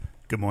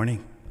Good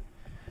morning.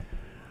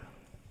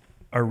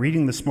 Our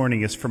reading this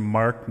morning is from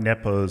Mark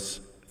Nepo's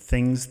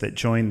Things That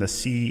Join the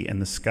Sea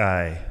and the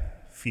Sky,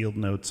 Field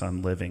Notes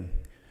on Living.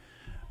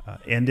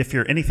 And if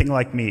you're anything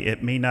like me,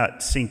 it may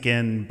not sink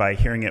in by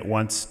hearing it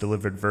once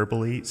delivered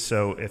verbally,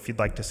 so if you'd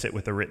like to sit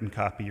with a written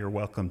copy, you're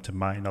welcome to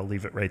mine. I'll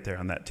leave it right there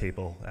on that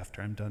table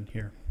after I'm done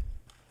here.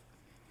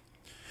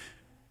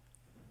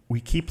 We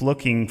keep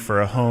looking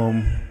for a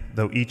home,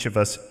 though each of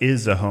us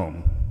is a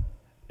home,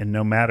 and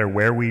no matter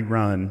where we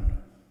run,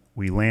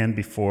 we land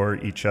before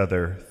each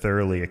other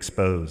thoroughly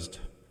exposed.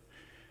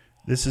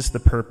 This is the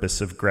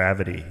purpose of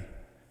gravity,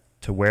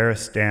 to wear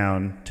us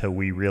down till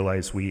we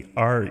realize we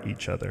are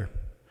each other.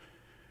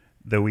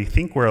 Though we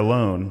think we're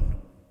alone,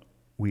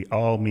 we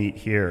all meet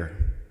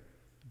here.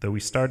 Though we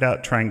start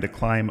out trying to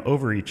climb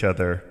over each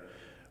other,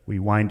 we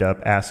wind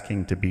up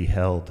asking to be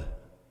held.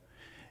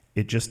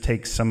 It just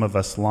takes some of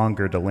us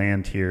longer to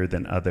land here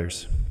than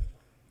others.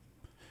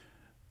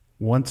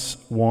 Once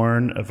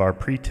worn of our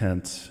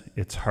pretense,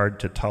 it's hard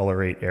to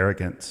tolerate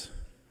arrogance.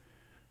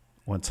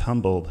 Once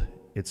humbled,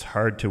 it's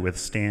hard to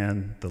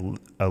withstand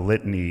a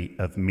litany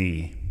of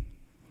me.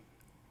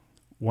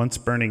 Once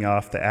burning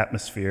off the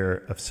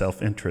atmosphere of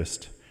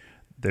self-interest,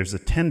 there's a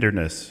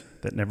tenderness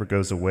that never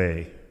goes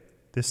away.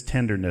 This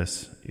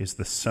tenderness is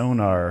the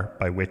sonar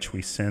by which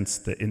we sense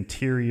the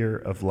interior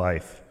of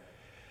life.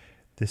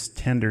 This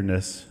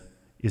tenderness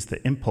is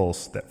the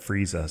impulse that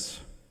frees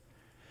us.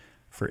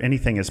 For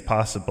anything is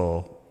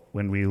possible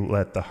when we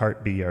let the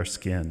heart be our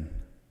skin.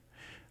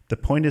 The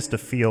point is to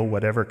feel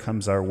whatever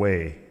comes our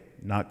way,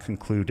 not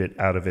conclude it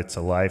out of its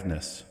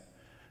aliveness.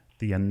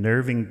 The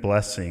unnerving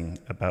blessing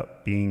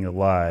about being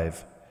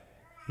alive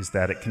is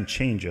that it can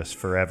change us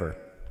forever.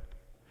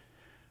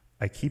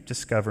 I keep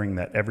discovering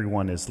that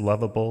everyone is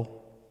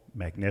lovable,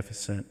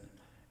 magnificent,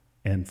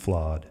 and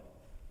flawed.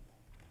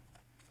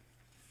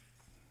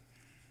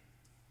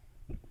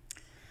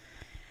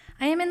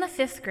 I am in the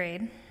 5th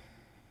grade,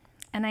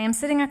 and I am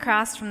sitting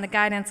across from the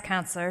guidance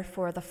counselor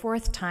for the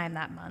 4th time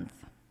that month.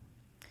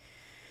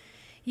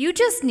 You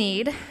just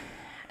need,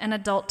 an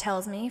adult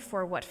tells me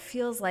for what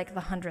feels like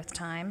the 100th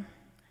time,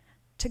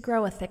 to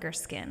grow a thicker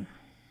skin.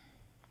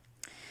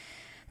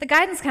 The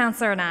guidance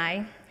counselor and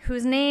I,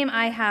 whose name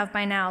I have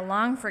by now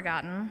long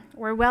forgotten,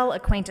 were well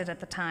acquainted at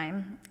the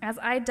time, as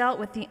I dealt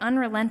with the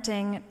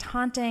unrelenting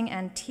taunting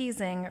and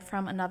teasing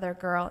from another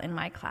girl in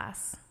my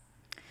class.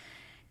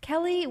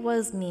 Kelly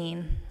was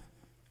mean.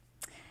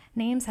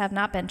 Names have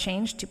not been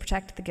changed to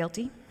protect the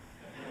guilty.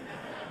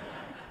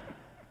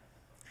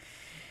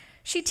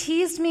 She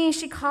teased me,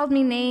 she called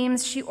me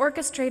names, she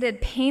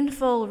orchestrated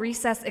painful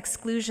recess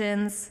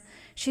exclusions,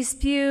 she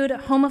spewed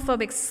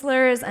homophobic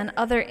slurs and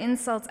other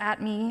insults at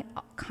me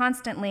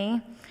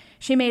constantly.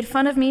 She made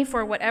fun of me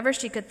for whatever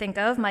she could think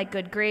of, my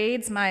good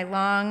grades, my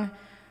long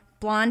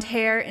blonde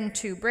hair in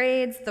 2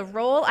 braids, the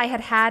role I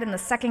had in the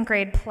 2nd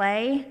grade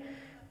play.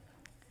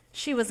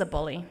 She was a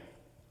bully.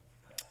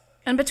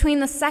 And between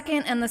the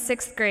 2nd and the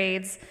 6th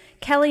grades,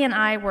 Kelly and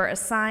I were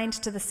assigned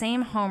to the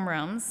same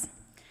homerooms.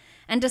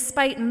 And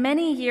despite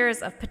many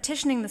years of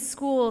petitioning the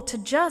school to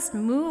just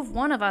move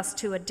one of us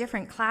to a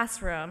different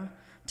classroom,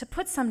 to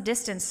put some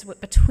distance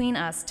between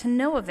us, to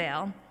no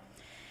avail,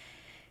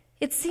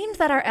 it seemed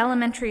that our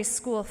elementary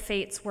school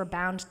fates were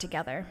bound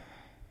together.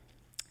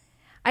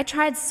 I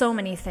tried so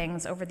many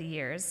things over the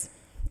years: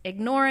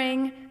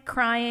 ignoring,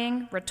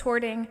 crying,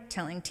 retorting,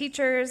 telling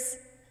teachers.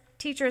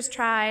 Teachers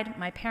tried,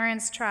 my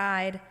parents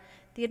tried.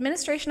 The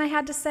administration, I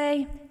had to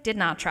say, did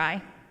not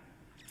try.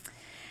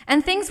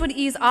 And things would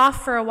ease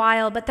off for a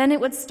while, but then it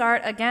would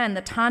start again,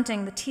 the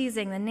taunting, the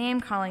teasing, the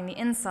name-calling, the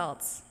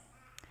insults.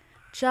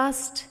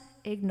 Just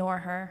ignore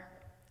her,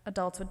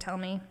 adults would tell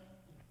me.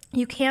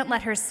 You can't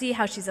let her see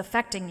how she's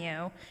affecting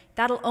you.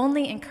 That'll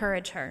only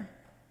encourage her.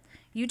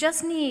 You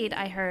just need,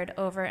 I heard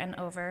over and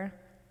over,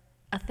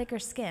 a thicker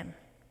skin.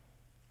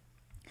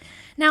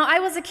 Now, I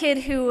was a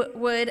kid who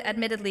would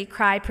admittedly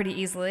cry pretty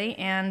easily,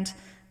 and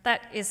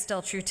that is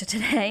still true to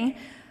today.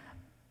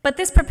 But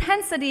this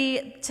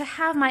propensity to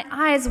have my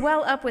eyes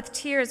well up with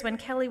tears when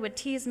Kelly would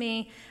tease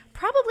me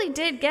probably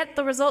did get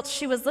the results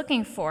she was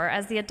looking for,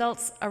 as the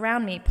adults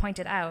around me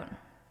pointed out.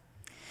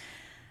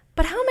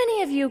 But how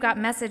many of you got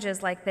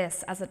messages like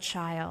this as a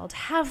child?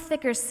 Have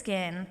thicker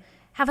skin,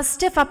 have a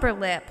stiff upper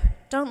lip,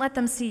 don't let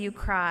them see you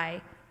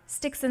cry,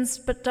 sticks and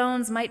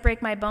stones might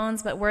break my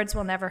bones, but words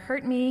will never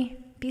hurt me,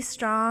 be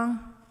strong,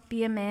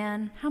 be a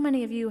man. How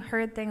many of you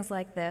heard things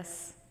like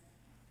this?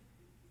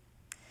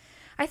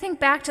 I think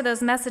back to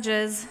those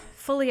messages,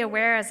 fully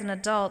aware as an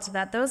adult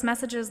that those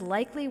messages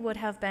likely would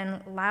have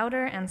been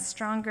louder and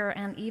stronger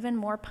and even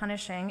more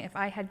punishing if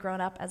I had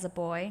grown up as a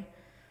boy.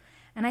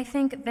 And I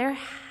think there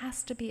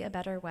has to be a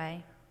better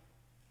way.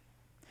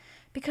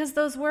 Because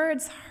those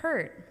words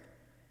hurt.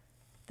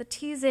 The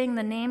teasing,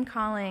 the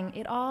name-calling,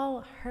 it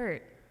all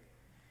hurt.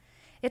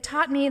 It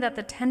taught me that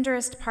the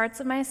tenderest parts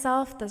of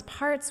myself, the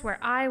parts where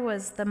I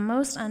was the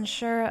most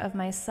unsure of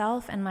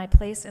myself and my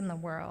place in the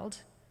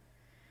world,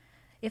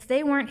 if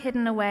they weren't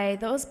hidden away,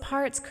 those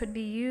parts could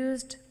be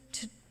used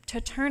to to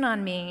turn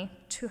on me,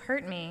 to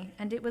hurt me,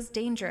 and it was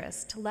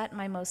dangerous to let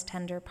my most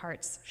tender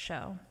parts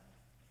show.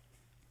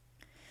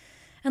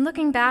 And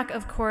looking back,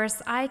 of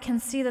course, I can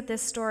see that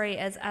this story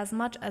is as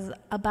much as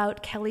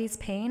about Kelly's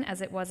pain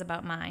as it was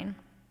about mine.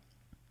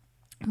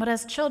 But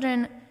as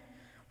children,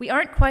 we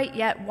aren't quite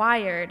yet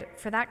wired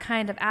for that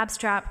kind of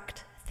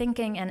abstract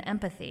thinking and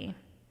empathy.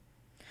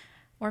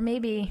 Or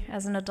maybe,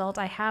 as an adult,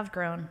 I have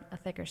grown a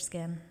thicker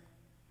skin.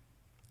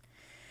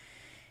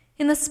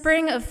 In the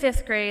spring of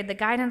 5th grade, the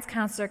guidance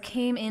counselor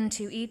came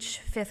into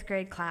each 5th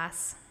grade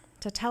class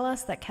to tell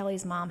us that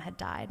Kelly's mom had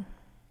died.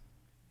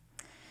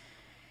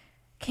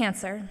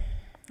 Cancer,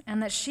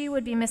 and that she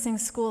would be missing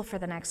school for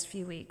the next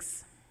few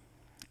weeks.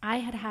 I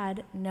had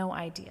had no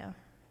idea.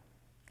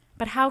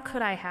 But how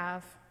could I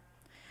have?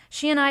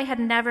 She and I had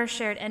never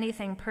shared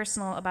anything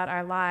personal about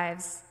our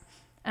lives,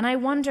 and I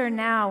wonder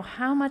now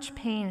how much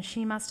pain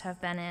she must have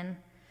been in,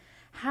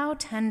 how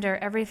tender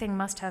everything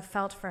must have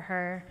felt for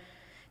her,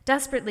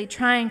 desperately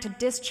trying to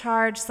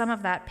discharge some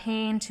of that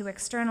pain, to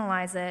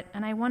externalize it,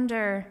 and I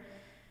wonder,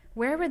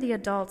 where were the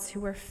adults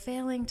who were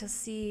failing to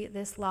see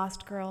this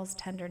lost girl's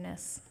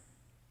tenderness?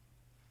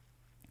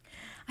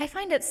 I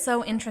find it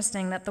so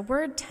interesting that the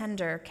word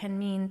tender can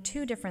mean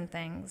two different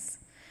things,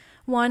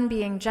 one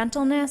being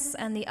gentleness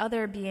and the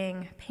other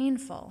being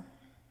painful.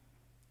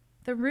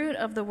 The root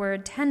of the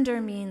word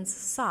tender means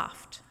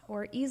soft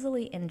or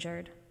easily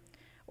injured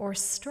or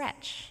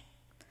stretch,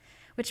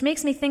 which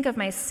makes me think of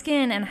my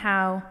skin and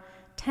how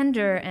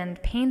tender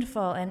and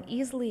painful and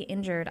easily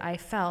injured I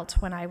felt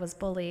when I was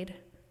bullied.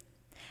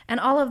 And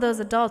all of those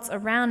adults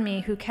around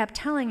me who kept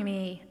telling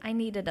me I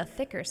needed a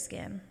thicker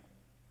skin.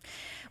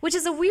 Which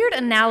is a weird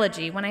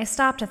analogy when I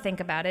stop to think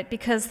about it,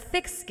 because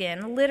thick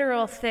skin,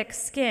 literal thick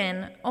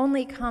skin,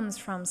 only comes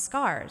from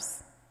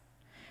scars,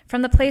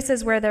 from the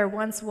places where there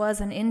once was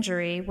an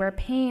injury, where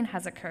pain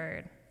has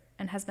occurred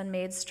and has been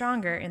made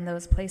stronger in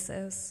those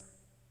places.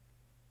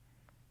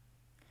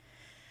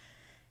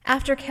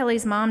 After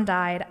Kelly's mom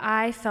died,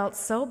 I felt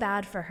so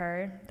bad for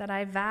her that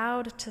I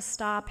vowed to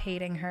stop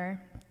hating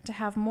her, to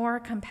have more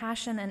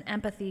compassion and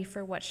empathy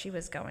for what she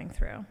was going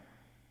through.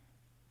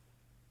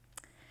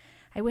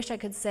 I wish I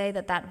could say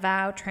that that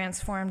vow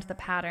transformed the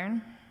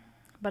pattern,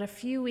 but a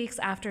few weeks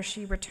after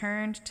she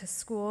returned to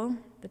school,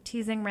 the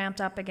teasing ramped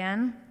up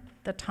again,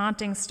 the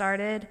taunting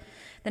started,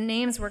 the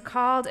names were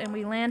called, and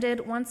we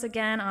landed once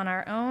again on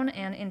our own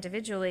and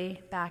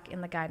individually back in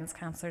the guidance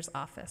counselor's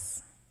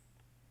office.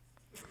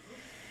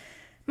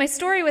 My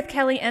story with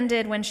Kelly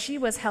ended when she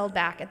was held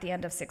back at the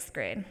end of 6th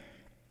grade.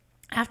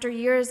 After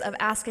years of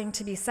asking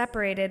to be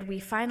separated, we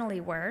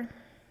finally were.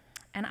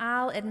 And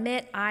I'll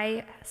admit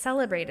I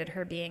celebrated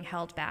her being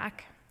held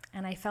back,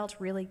 and I felt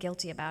really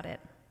guilty about it.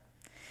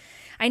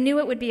 I knew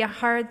it would be a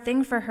hard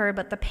thing for her,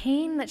 but the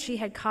pain that she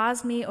had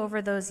caused me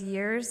over those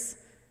years,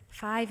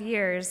 5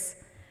 years,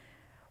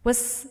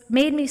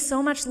 made me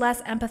so much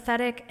less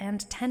empathetic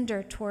and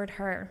tender toward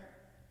her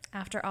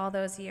after all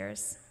those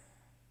years.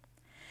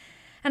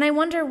 And I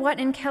wonder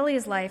what in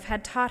Kelly's life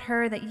had taught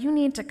her that you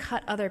need to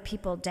cut other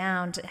people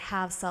down to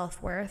have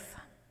self-worth.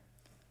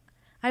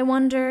 I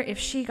wonder if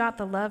she got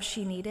the love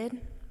she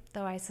needed,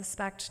 though I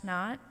suspect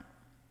not.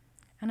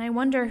 And I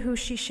wonder who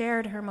she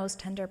shared her most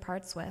tender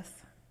parts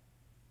with.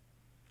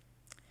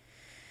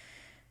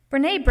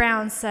 Brené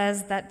Brown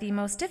says that the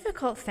most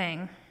difficult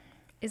thing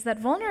is that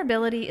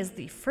vulnerability is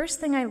the first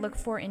thing I look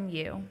for in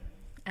you,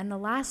 and the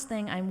last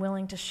thing I'm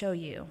willing to show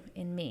you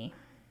in me.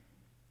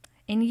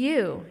 In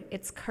you,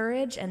 it's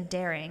courage and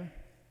daring.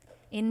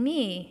 In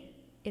me,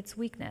 it's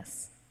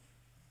weakness.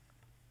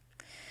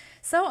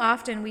 So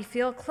often we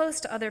feel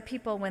close to other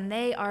people when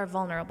they are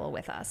vulnerable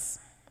with us.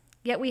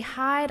 Yet we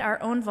hide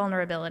our own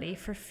vulnerability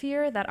for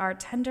fear that our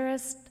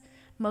tenderest,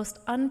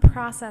 most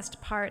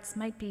unprocessed parts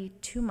might be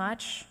too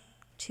much,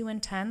 too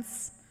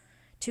intense,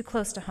 too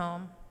close to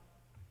home.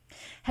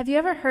 Have you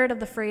ever heard of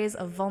the phrase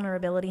of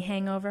vulnerability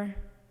hangover?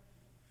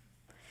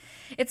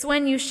 It's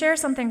when you share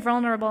something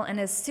vulnerable and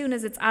as soon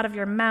as it's out of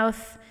your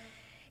mouth,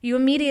 you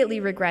immediately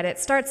regret it,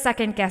 start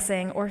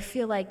second-guessing, or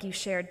feel like you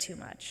shared too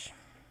much.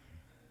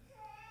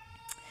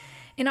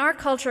 In our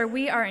culture,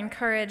 we are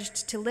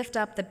encouraged to lift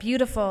up the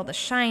beautiful, the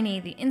shiny,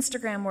 the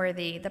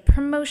Instagram-worthy, the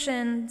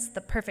promotions,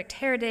 the perfect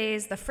hair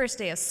days, the first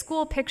day of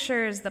school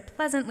pictures, the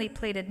pleasantly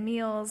plated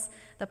meals,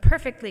 the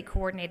perfectly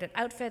coordinated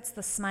outfits,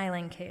 the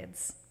smiling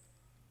kids.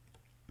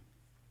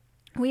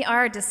 We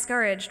are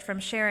discouraged from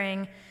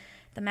sharing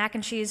the mac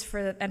and cheese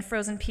and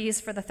frozen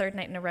peas for the 3rd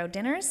night in a row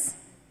dinners,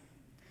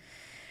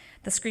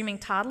 the screaming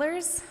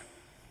toddlers,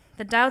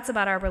 the doubts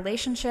about our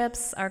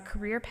relationships, our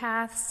career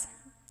paths,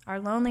 our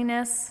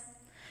loneliness,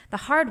 the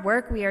hard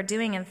work we are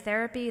doing in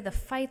therapy, the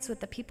fights with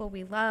the people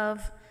we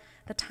love,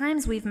 the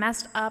times we've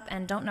messed up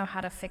and don't know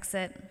how to fix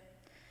it.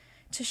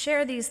 To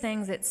share these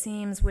things, it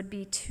seems, would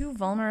be too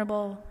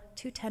vulnerable,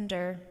 too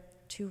tender,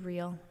 too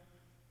real.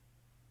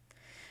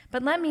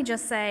 But let me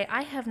just say,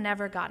 I have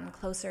never gotten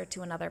closer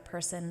to another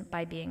person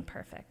by being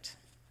perfect.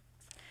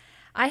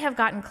 I have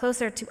gotten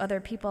closer to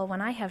other people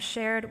when I have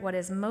shared what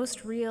is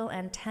most real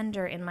and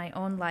tender in my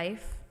own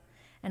life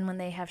and when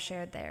they have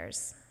shared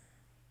theirs.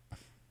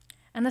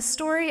 And the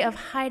story of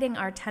hiding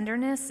our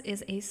tenderness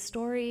is a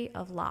story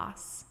of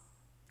loss.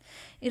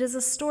 It is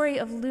a story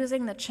of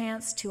losing the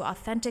chance to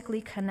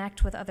authentically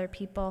connect with other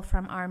people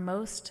from our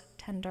most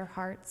tender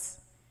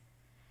hearts.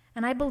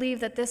 And I believe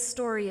that this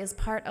story is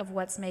part of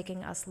what's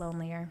making us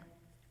lonelier.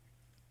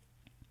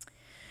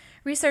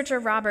 Researcher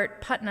Robert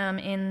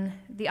Putnam,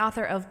 the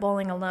author of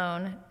Bowling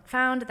Alone,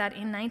 found that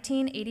in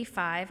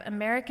 1985,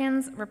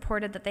 Americans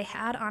reported that they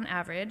had, on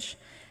average,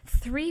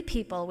 3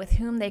 people with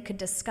whom they could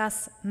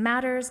discuss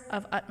matters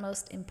of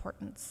utmost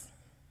importance.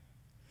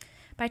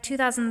 By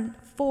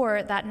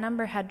 2004, that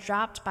number had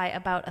dropped by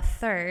about a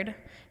third,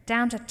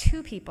 down to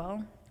 2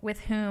 people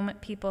with whom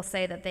people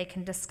say that they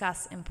can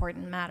discuss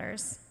important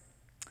matters.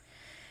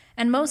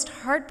 And most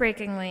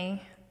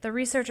heartbreakingly, the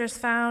researchers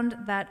found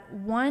that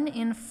 1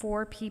 in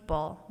 4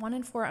 people, 1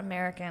 in 4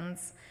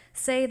 Americans,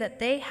 say that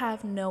they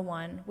have no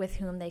one with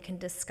whom they can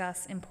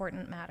discuss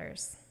important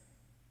matters.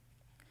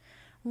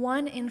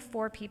 1 in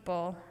 4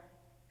 people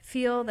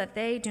feel that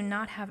they do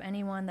not have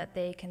anyone that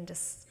they can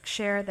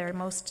share their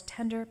most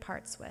tender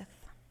parts with.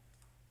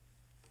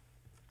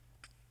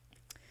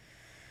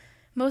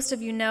 Most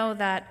of you know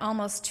that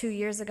almost 2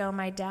 years ago,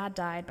 my dad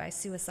died by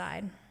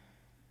suicide.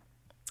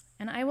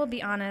 And I will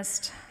be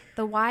honest,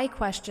 the why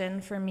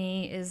question for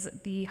me is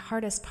the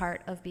hardest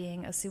part of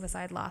being a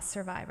suicide loss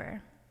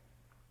survivor.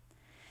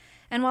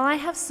 And while I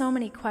have so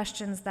many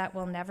questions that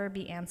will never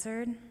be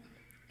answered,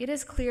 it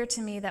is clear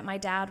to me that my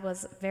dad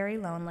was very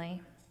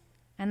lonely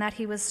and that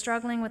he was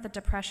struggling with a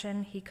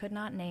depression he could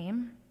not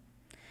name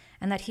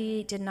and that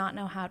he did not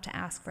know how to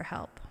ask for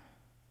help.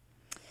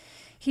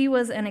 He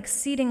was an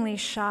exceedingly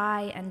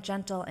shy and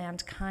gentle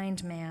and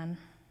kind man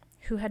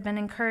who had been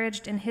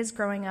encouraged in his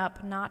growing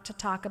up not to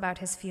talk about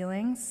his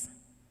feelings,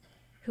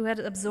 who had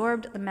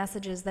absorbed the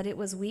messages that it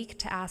was weak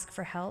to ask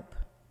for help,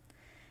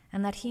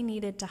 and that he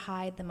needed to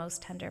hide the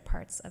most tender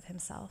parts of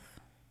himself.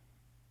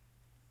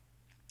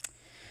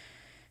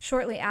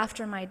 Shortly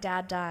after my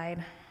dad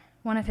died,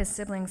 one of his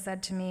siblings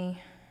said to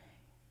me,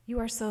 "You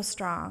are so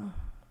strong.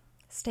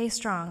 Stay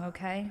strong,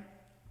 okay?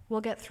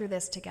 We'll get through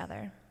this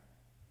together."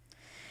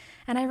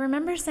 And I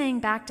remember saying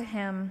back to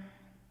him,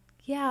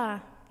 yeah,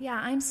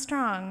 I'm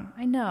strong,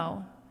 I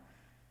know,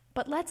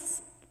 but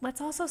let's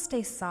also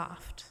stay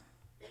soft.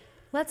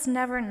 Let's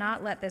never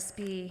not let this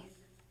be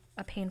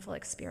a painful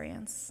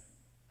experience,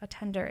 a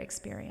tender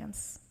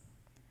experience.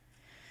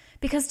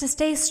 Because to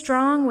stay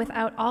strong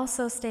without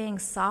also staying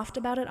soft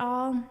about it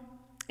all,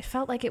 it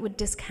felt like it would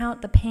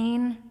discount the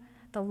pain,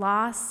 the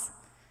loss.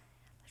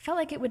 It felt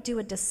like it would do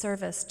a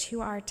disservice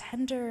to our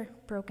tender,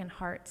 broken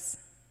hearts.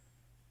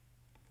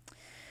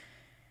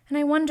 And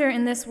I wonder,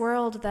 in this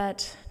world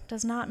that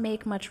does not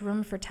make much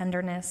room for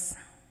tenderness,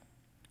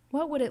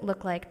 what would it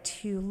look like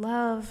to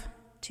love,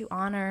 to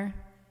honor,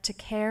 to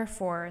care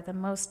for the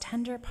most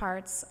tender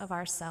parts of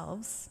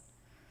ourselves,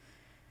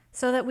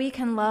 so that we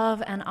can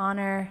love and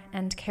honor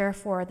and care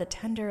for the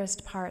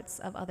tenderest parts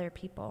of other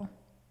people?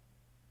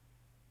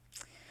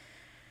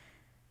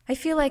 I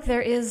feel like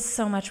there is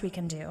so much we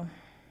can do,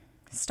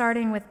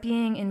 starting with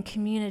being in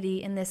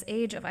community in this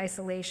age of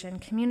isolation.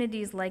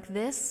 Communities like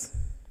this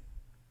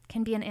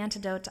can be an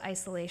antidote to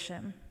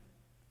isolation,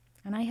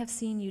 and I have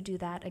seen you do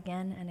that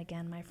again and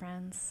again, my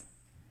friends.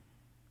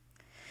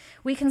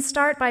 We can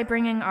start by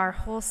bringing our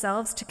whole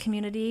selves to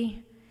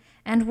community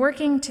and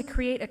working to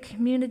create a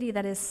community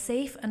that is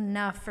safe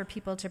enough for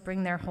people to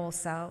bring their whole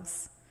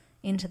selves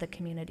into the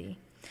community.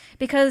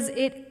 Because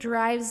it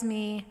drives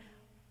me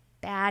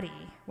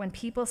batty when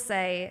people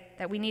say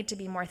that we need to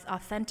be more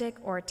authentic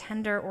or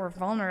tender or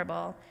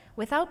vulnerable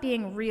without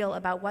being real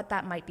about what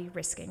that might be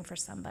risking for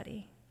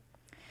somebody.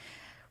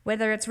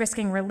 Whether it's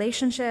risking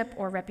relationship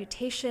or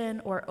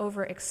reputation or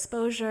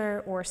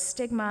overexposure or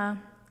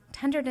stigma,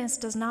 tenderness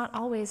does not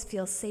always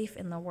feel safe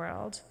in the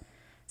world.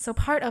 So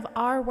part of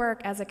our work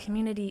as a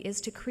community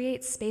is to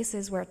create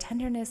spaces where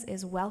tenderness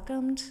is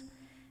welcomed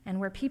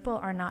and where people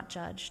are not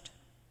judged.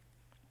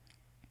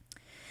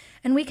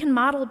 And we can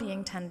model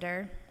being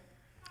tender,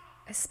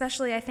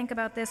 especially I think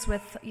about this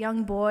with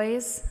young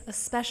boys,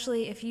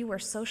 especially if you were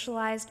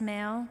socialized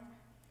male.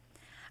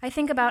 I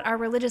think about our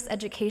religious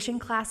education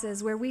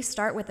classes where we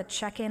start with a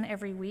check-in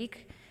every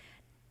week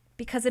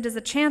because it is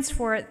a chance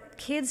for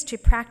kids to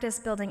practice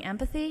building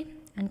empathy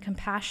and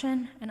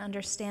compassion and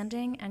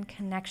understanding and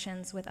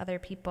connections with other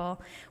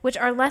people, which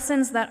are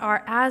lessons that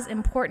are as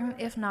important,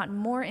 if not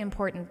more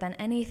important, than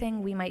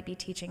anything we might be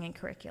teaching in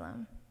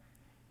curriculum.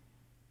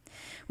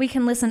 We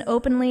can listen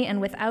openly and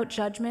without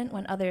judgment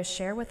when others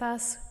share with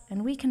us,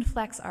 and we can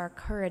flex our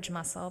courage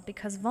muscle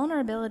because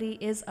vulnerability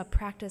is a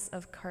practice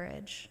of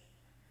courage.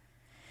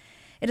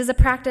 It is a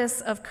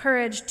practice of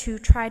courage to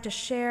try to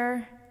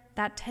share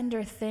that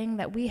tender thing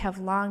that we have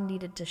long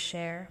needed to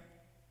share.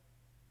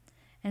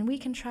 And we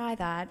can try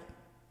that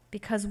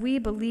because we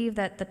believe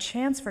that the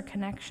chance for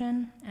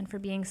connection and for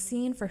being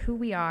seen for who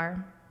we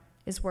are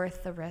is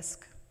worth the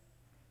risk.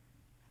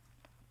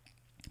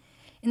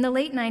 In the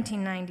late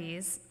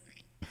 1990s,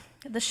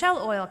 the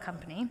Shell Oil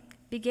Company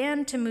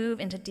began to move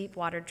into deep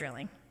water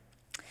drilling.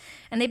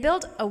 And they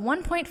built a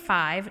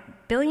 $1.5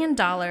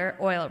 billion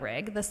oil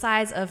rig the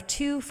size of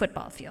 2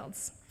 football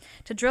fields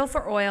to drill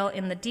for oil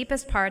in the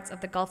deepest parts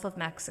of the Gulf of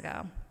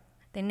Mexico.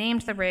 They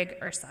named the rig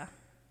Ursa.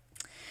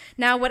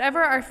 Now,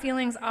 whatever our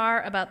feelings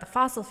are about the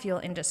fossil fuel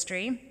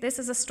industry, this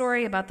is a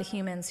story about the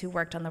humans who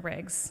worked on the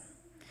rigs,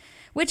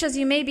 which, as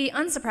you may be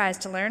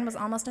unsurprised to learn, was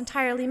almost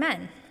entirely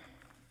men.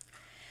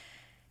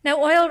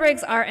 Now, oil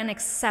rigs are an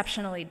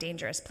exceptionally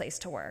dangerous place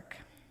to work.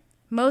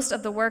 Most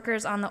of the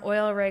workers on the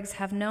oil rigs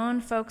have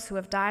known folks who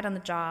have died on the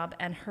job,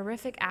 and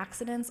horrific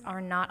accidents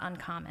are not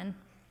uncommon.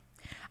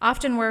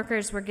 Often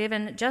workers were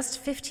given just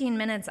 15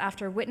 minutes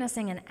after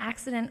witnessing an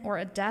accident or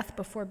a death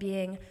before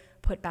being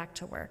put back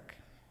to work.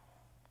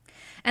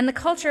 And the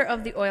culture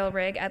of the oil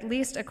rig, at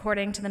least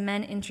according to the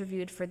men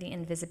interviewed for the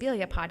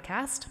Invisibilia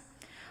podcast,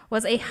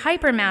 was a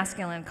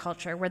hyper-masculine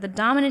culture where the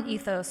dominant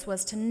ethos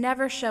was to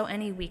never show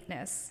any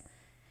weakness,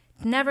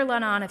 never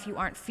let on if you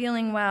aren't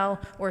feeling well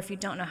or if you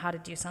don't know how to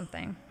do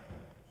something.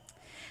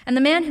 And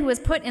the man who was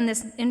put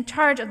in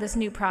charge of this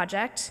new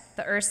project,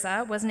 the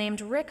Ursa, was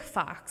named Rick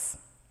Fox.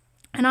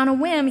 And on a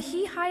whim,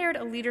 he hired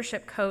a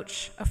leadership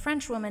coach, a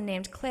French woman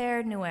named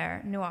Claire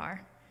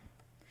Noir.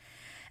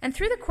 And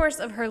through the course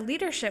of her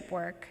leadership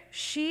work,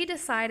 she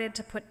decided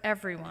to put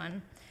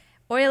everyone,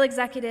 oil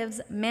executives,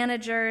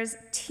 managers,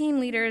 team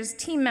leaders,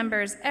 team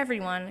members,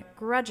 everyone,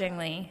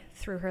 grudgingly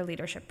through her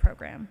leadership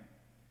program.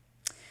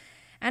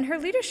 And her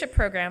leadership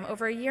program,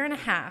 over a year and a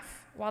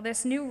half, while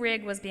this new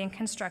rig was being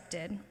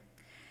constructed,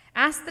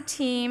 asked the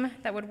team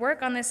that would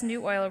work on this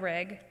new oil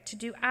rig to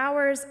do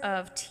hours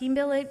of team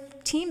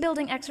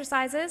building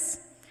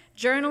exercises,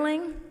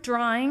 journaling,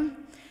 drawing,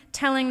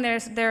 telling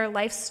their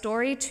life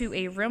story to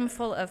a room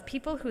full of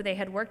people who they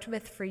had worked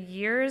with for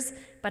years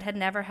but had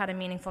never had a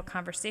meaningful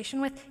conversation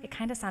with. It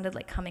kind of sounded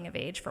like coming of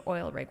age for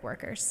oil rig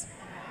workers.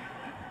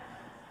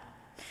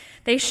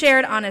 They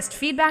shared honest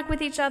feedback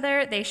with each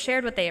other, they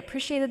shared what they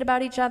appreciated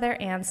about each other,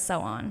 and so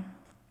on.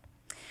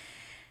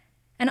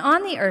 And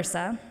on the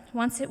Ursa,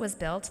 once it was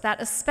built, that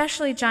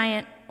especially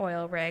giant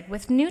oil rig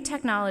with new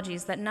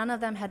technologies that none of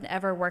them had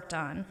ever worked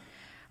on,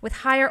 with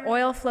higher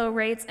oil flow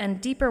rates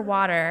and deeper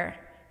water,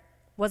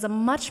 was a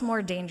much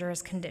more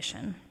dangerous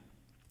condition.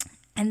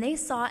 And they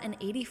saw an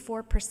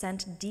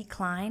 84%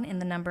 decline in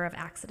the number of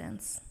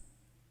accidents.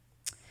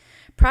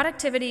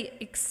 Productivity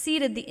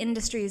exceeded the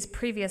industry's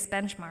previous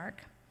benchmark.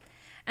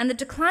 And the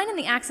decline in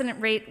the accident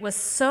rate was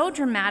so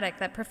dramatic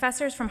that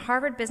professors from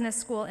Harvard Business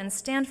School and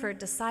Stanford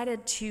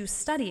decided to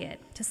study it,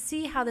 to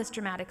see how this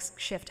dramatic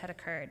shift had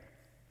occurred.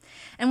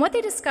 And what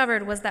they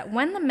discovered was that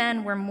when the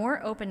men were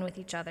more open with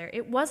each other,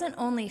 it wasn't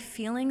only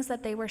feelings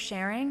that they were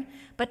sharing,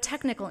 but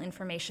technical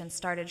information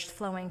started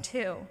flowing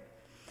too.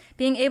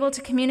 Being able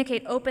to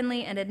communicate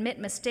openly and admit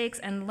mistakes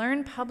and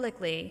learn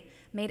publicly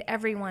made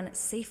everyone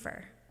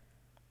safer.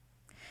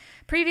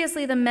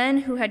 Previously, the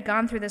men who had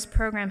gone through this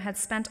program had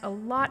spent a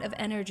lot of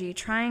energy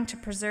trying to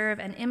preserve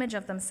an image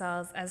of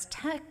themselves as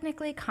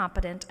technically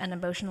competent and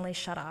emotionally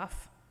shut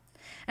off.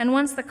 And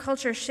once the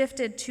culture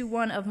shifted to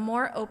one of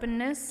more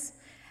openness,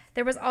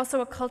 there was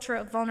also a culture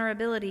of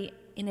vulnerability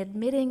in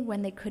admitting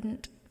when they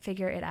couldn't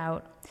figure it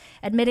out,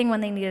 admitting when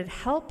they needed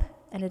help,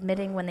 and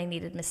admitting when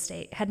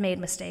they had made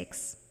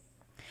mistakes.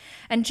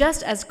 And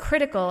just as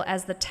critical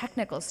as the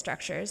technical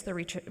structures, the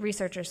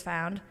researchers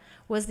found,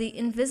 was the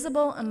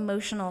invisible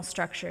emotional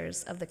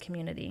structures of the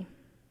community.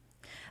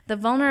 The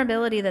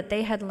vulnerability that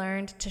they had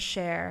learned to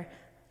share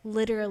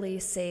literally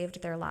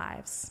saved their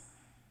lives.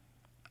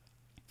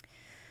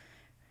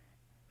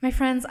 My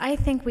friends, I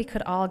think we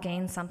could all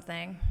gain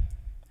something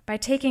by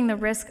taking the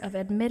risk of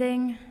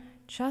admitting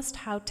just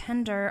how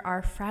tender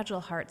our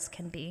fragile hearts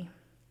can be,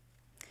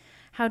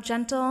 how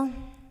gentle,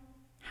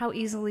 how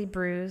easily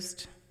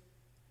bruised,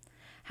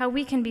 how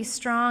we can be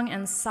strong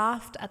and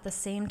soft at the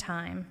same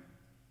time,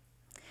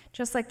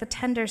 just like the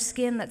tender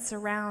skin that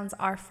surrounds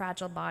our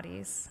fragile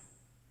bodies.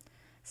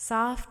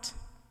 Soft,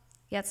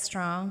 yet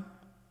strong,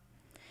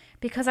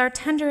 because our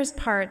tenderest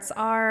parts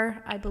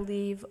are, I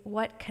believe,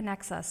 what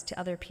connects us to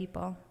other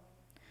people.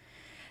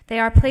 They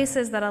are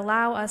places that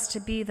allow us to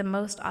be the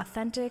most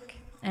authentic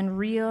and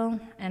real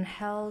and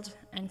held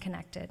and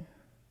connected.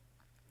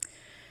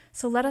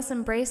 So let us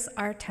embrace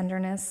our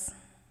tenderness.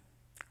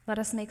 Let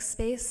us make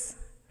space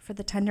for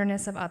the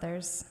tenderness of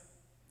others.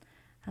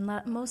 And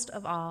most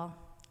of all,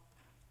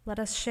 let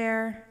us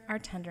share our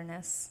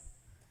tenderness,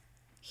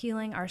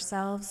 healing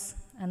ourselves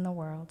and the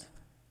world.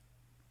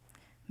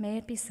 May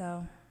it be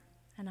so,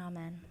 and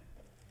amen.